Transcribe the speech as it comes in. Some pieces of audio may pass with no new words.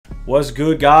What's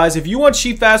good, guys? If you want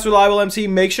cheap, fast, reliable MT,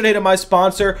 make sure to hit up my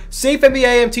sponsor,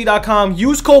 safenbamt.com.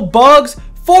 Use code BUGS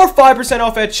for 5%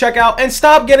 off at checkout and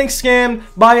stop getting scammed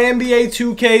by NBA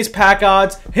 2K's pack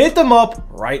odds. Hit them up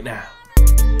right now.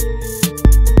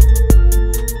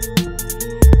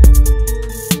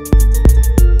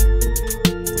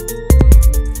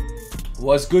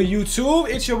 What's good, YouTube?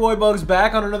 It's your boy Bugs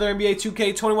back on another NBA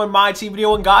 2K21 Myteam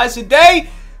video. And guys, today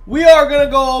we are going to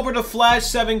go over the Flash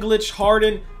 7 glitch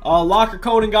Harden locker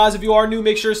code. And guys, if you are new,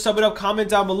 make sure to sub it up, comment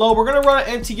down below. We're going to run an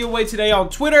MT giveaway today on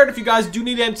Twitter. And if you guys do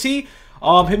need MT,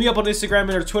 hit me up on Instagram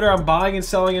and or Twitter. I'm buying and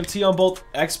selling MT on both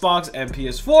Xbox and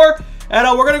PS4.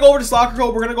 And we're going to go over this locker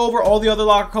code. We're going to go over all the other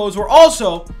locker codes. We're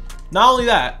also, not only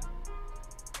that,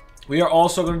 we are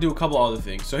also going to do a couple other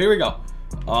things. So here we go.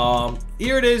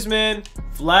 Here it is, man.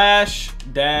 Flash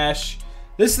dash.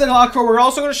 This is the locker code. We're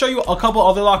also going to show you a couple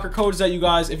other locker codes that you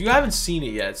guys, if you haven't seen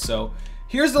it yet. So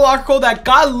here's the locker code that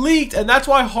got leaked, and that's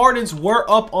why Harden's were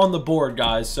up on the board,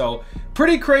 guys. So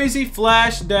pretty crazy.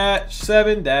 Flash dash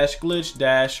 7 dash glitch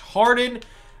dash Harden.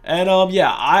 And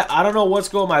yeah, I don't know what's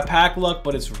going on my pack luck,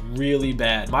 but it's really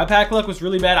bad. My pack luck was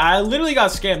really bad. I literally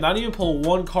got scammed. I didn't even pull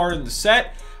one card in the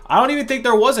set. I don't even think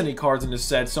there was any cards in this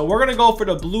set. So we're going to go for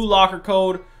the blue locker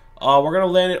code. We're going to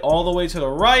land it all the way to the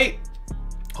right.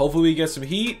 Hopefully we get some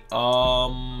heat.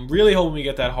 Really hoping we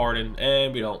get that Harden.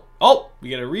 And we don't. Oh, we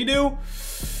get a redo.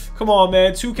 Come on,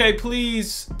 man. 2K,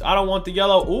 please. I don't want the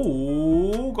yellow.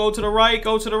 Ooh, go to the right.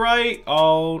 Go to the right.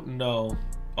 Oh, no.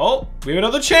 Oh, we have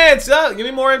another chance. Give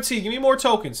me more MT. Give me more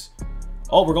tokens.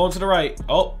 Oh, we're going to the right.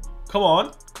 Oh, come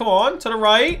on. Come on. To the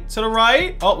right. To the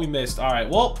right. Oh, we missed. All right.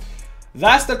 Well,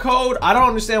 that's the code. I don't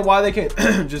understand why they can't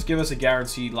just give us a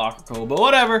guaranteed locker code, but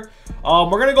whatever. We're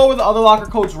going to go with the other locker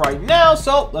codes right now,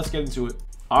 so let's get into it.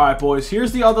 All right, boys.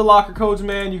 Here's the other locker codes,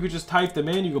 man. You could just type them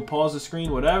in. You can pause the screen,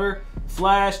 whatever.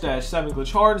 Flash dash 7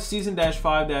 glitch Harden, season dash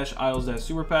 5 dash idols dash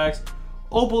super packs,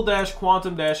 opal dash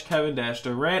quantum dash Kevin dash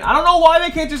Durant. I don't know why they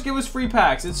can't just give us free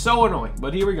packs. It's so annoying,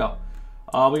 but here we go.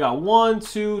 We got 1,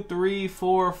 2, 3,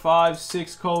 4, 5,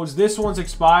 6 codes. This one's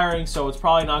expiring, so it's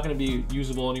probably not going to be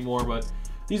usable anymore. But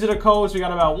these are the codes. We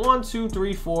got about 1, 2,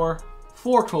 3, 4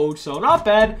 codes, so not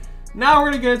bad. Now we're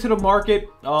going to get into the market.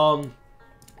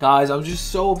 Guys, I'm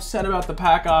just so upset about the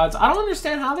pack odds. I don't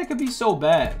understand how they could be so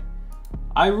bad.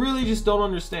 I really just don't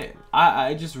understand.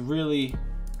 I just really...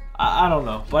 I don't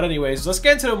know. But anyways, let's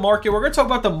get into the market. We're going to talk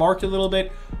about the market a little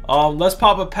bit. Let's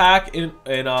pop a pack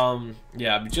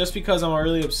yeah, just because I'm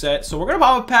really upset. So we're going to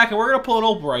pop a pack and we're going to pull an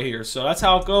opal right here. So that's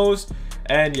how it goes.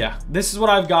 And yeah, this is what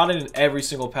I've gotten in every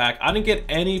single pack. I didn't get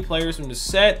any players from the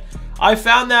set. I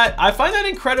find that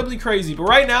incredibly crazy. But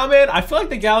right now, man, I feel like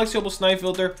the Galaxy Opal Snipe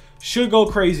filter should go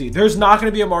crazy. There's not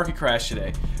going to be a market crash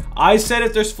today. I said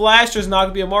if there's Flash, there's not going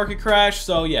to be a market crash.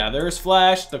 So yeah, there's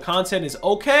Flash. The content is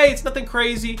okay. It's nothing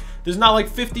crazy. There's not like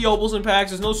 50 opals in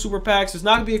packs. There's no super packs. There's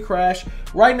not going to be a crash.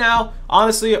 Right now,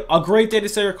 honestly, a great day to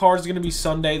sell your cards is going to be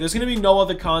Sunday. There's going to be no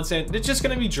other content. It's just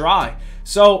going to be dry.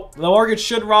 So the market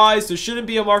should rise. There shouldn't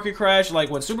be a market crash like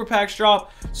when super packs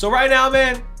drop. So right now,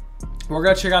 man, we're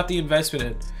going to check out the investment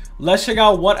end. Let's check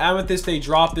out what amethyst they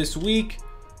dropped this week.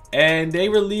 And they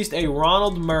released a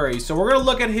Ronald Murray. So we're going to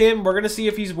look at him. We're going to see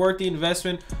if he's worth the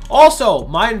investment. Also,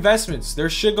 my investments, there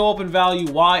should go up in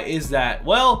value. Why is that?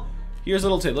 Well, here's a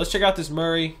little tip. Let's check out this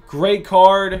Murray. Great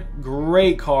card.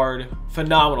 Great card.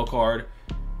 Phenomenal card.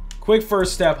 Quick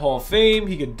first step Hall of Fame.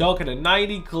 He could dunk at a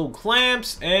 90. Cool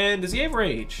clamps. And does he have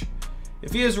range?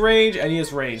 If he has range, and he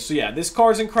has range. So yeah, this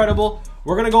card's incredible.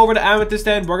 We're going to go over to amethyst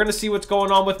end. We're going to see what's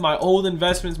going on with my old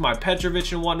investments, my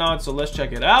Petrovic and whatnot. So let's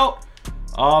check it out.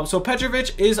 So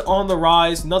Petrovic is on the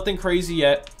rise. Nothing crazy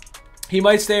yet. He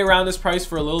might stay around this price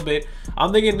for a little bit.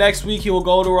 I'm thinking next week he will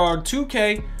go to around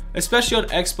 2K, especially on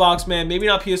Xbox, man. Maybe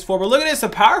not PS4, but look at this, a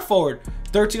power forward,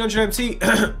 1300 MT.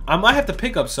 I might have to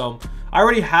pick up some. I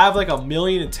already have like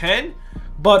 1,010,000,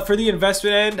 but for the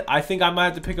investment end, I think I might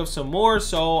have to pick up some more.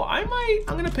 So I'm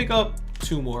gonna pick up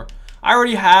 2 more. I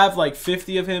already have like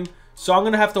 50 of him. So I'm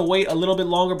going to have to wait a little bit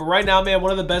longer. But right now, man,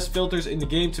 one of the best filters in the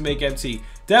game to make MT.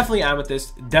 Definitely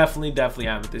Amethyst. Definitely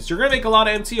Amethyst. You're going to make a lot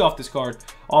of MT off this card.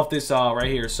 Off this right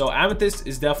here. So Amethyst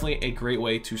is definitely a great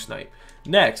way to snipe.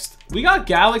 Next, we got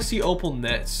Galaxy Opal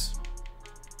Nets.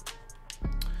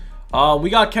 We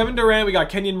got Kevin Durant. We got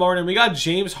Kenyon Martin. We got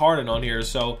James Harden on here.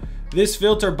 So this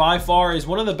filter by far is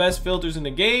one of the best filters in the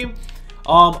game.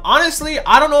 Honestly,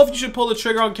 I don't know if you should pull the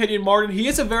trigger on Kenyon Martin. He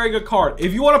is a very good card.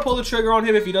 If you want to pull the trigger on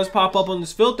him, if he does pop up on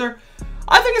this filter,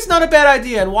 I think it's not a bad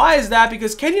idea. And why is that?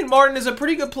 Because Kenyon Martin is a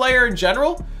pretty good player in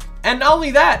general. And not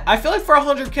only that, I feel like for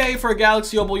 100K for a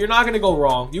Galaxy Opal, you're not going to go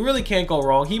wrong. You really can't go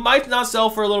wrong. He might not sell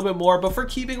for a little bit more, but for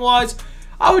keeping wise,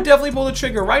 I would definitely pull the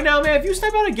trigger. Right now, man, if you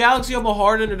snipe out a Galaxy Opal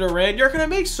Harden or Durant, you're going to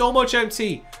make so much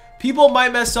MT. People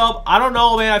might mess up. I don't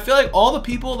know, man. I feel like all the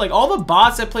people, like all the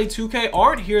bots that play 2K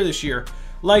aren't here this year.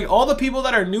 Like all the people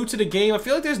that are new to the game, I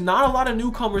feel like there's not a lot of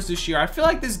newcomers this year. I feel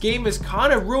like this game is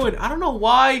kind of ruined. I don't know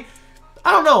why.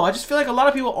 I don't know. I just feel like a lot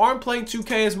of people aren't playing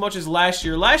 2K as much as last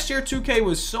year. Last year, 2K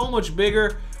was so much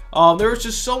bigger. There was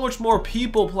just so much more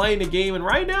people playing the game. And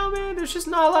right now, man, there's just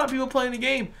not a lot of people playing the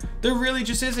game. There really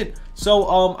just isn't.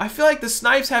 So, I feel like the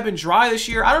snipes have been dry this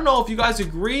year. I don't know if you guys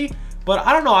agree, but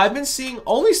I don't know. I've been seeing,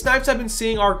 only snipes I've been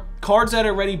seeing are cards that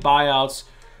are ready buyouts.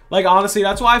 Like, honestly,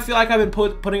 that's why I feel like I've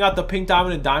been putting out the pink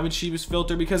diamond and diamond cheapest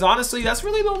filter. Because, honestly, that's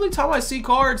really the only time I see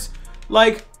cards.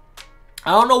 Like,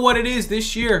 I don't know what it is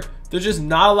this year. There's just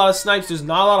not a lot of snipes. There's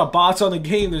not a lot of bots on the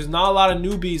game. There's not a lot of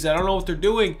newbies. I don't know what they're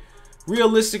doing.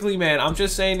 Realistically, man, I'm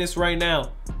just saying this right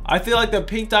now. I feel like the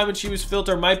pink diamond cheapest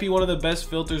filter might be one of the best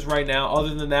filters right now.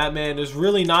 Other than that, man, there's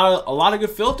really not a lot of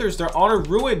good filters. They're honor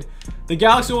ruined. The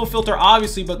Galaxy Opal filter,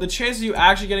 obviously, but the chances of you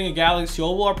actually getting a Galaxy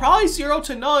Opal are probably 0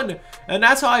 to none. And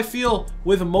that's how I feel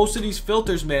with most of these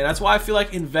filters, man. That's why I feel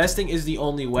like investing is the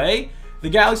only way. The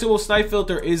Galaxy Opal snipe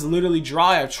filter is literally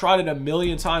dry. I've tried it a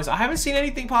million times. I haven't seen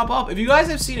anything pop up. If you guys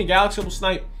have seen a Galaxy Opal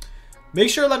snipe, make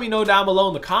sure to let me know down below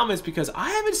in the comments because I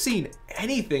haven't seen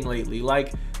anything lately.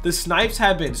 Like, the snipes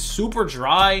have been super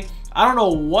dry. I don't know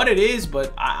what it is,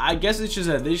 but I guess it's just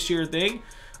a this year thing.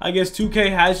 I guess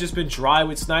 2K has just been dry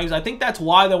with snipes. I think that's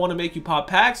why they want to make you pop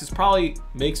packs. It probably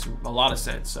makes a lot of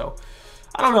sense. So,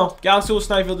 I don't know. Galaxy Opal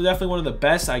snipe filter definitely one of the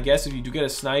best, I guess, if you do get a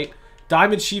snipe.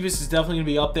 Diamond cheapest is definitely going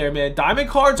to be up there, man. Diamond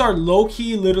cards are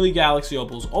low-key literally Galaxy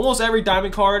Opals. Almost every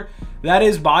diamond card that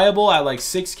is buyable at like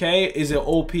 6K is an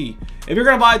OP. If you're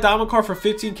going to buy a diamond card for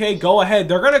 15K, go ahead.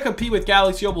 They're going to compete with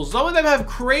Galaxy Opals. Some of them have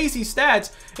crazy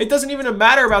stats. It doesn't even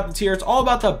matter about the tier. It's all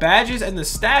about the badges and the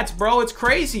stats, bro. It's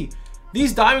crazy.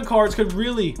 These diamond cards could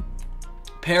really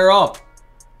pair up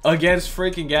against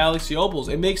freaking Galaxy Opals.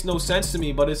 It makes no sense to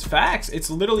me, but it's facts. It's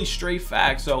literally straight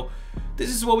facts. So this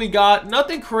is what we got.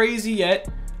 Nothing crazy yet.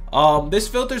 This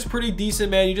filter's pretty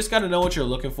decent, man. You just got to know what you're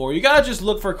looking for. You got to just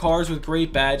look for cards with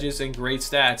great badges and great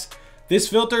stats. This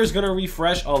filter is going to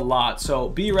refresh a lot. So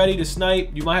be ready to snipe.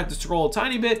 You might have to scroll a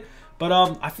tiny bit. But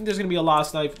I think there's going to be a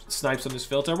lot of snipes on this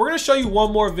filter. We're going to show you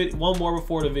one more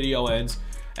before the video ends.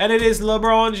 And it is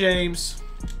LeBron James.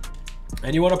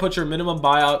 And you want to put your minimum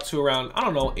buyout to around, I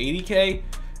don't know, 80K.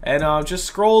 And just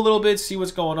scroll a little bit, see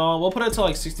what's going on. We'll put it to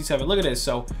like 67. Look at this.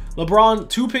 So LeBron,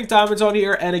 2 pink diamonds on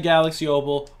here and a Galaxy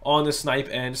Opal on the snipe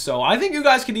end. So I think you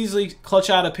guys could easily clutch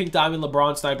out a pink diamond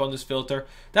LeBron snipe on this filter.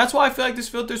 That's why I feel like this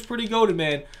filter is pretty goated,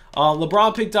 man.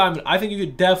 LeBron pink diamond, I think you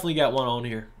could definitely get one on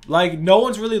here. Like, no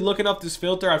one's really looking up this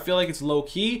filter. I feel like it's low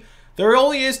key. There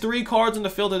only is 3 cards in the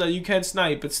filter that you can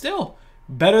snipe, but still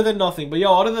better than nothing. But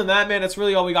yo, other than that, man, that's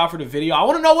really all we got for the video. I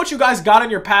want to know what you guys got in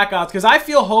your pack outs because I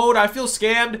feel hoed. I feel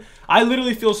scammed. I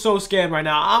literally feel so scammed right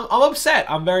now. I'm upset.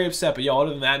 I'm very upset. But yo, other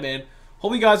than that, man,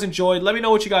 hope you guys enjoyed. Let me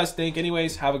know what you guys think.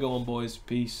 Anyways, have a good one, boys.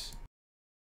 Peace.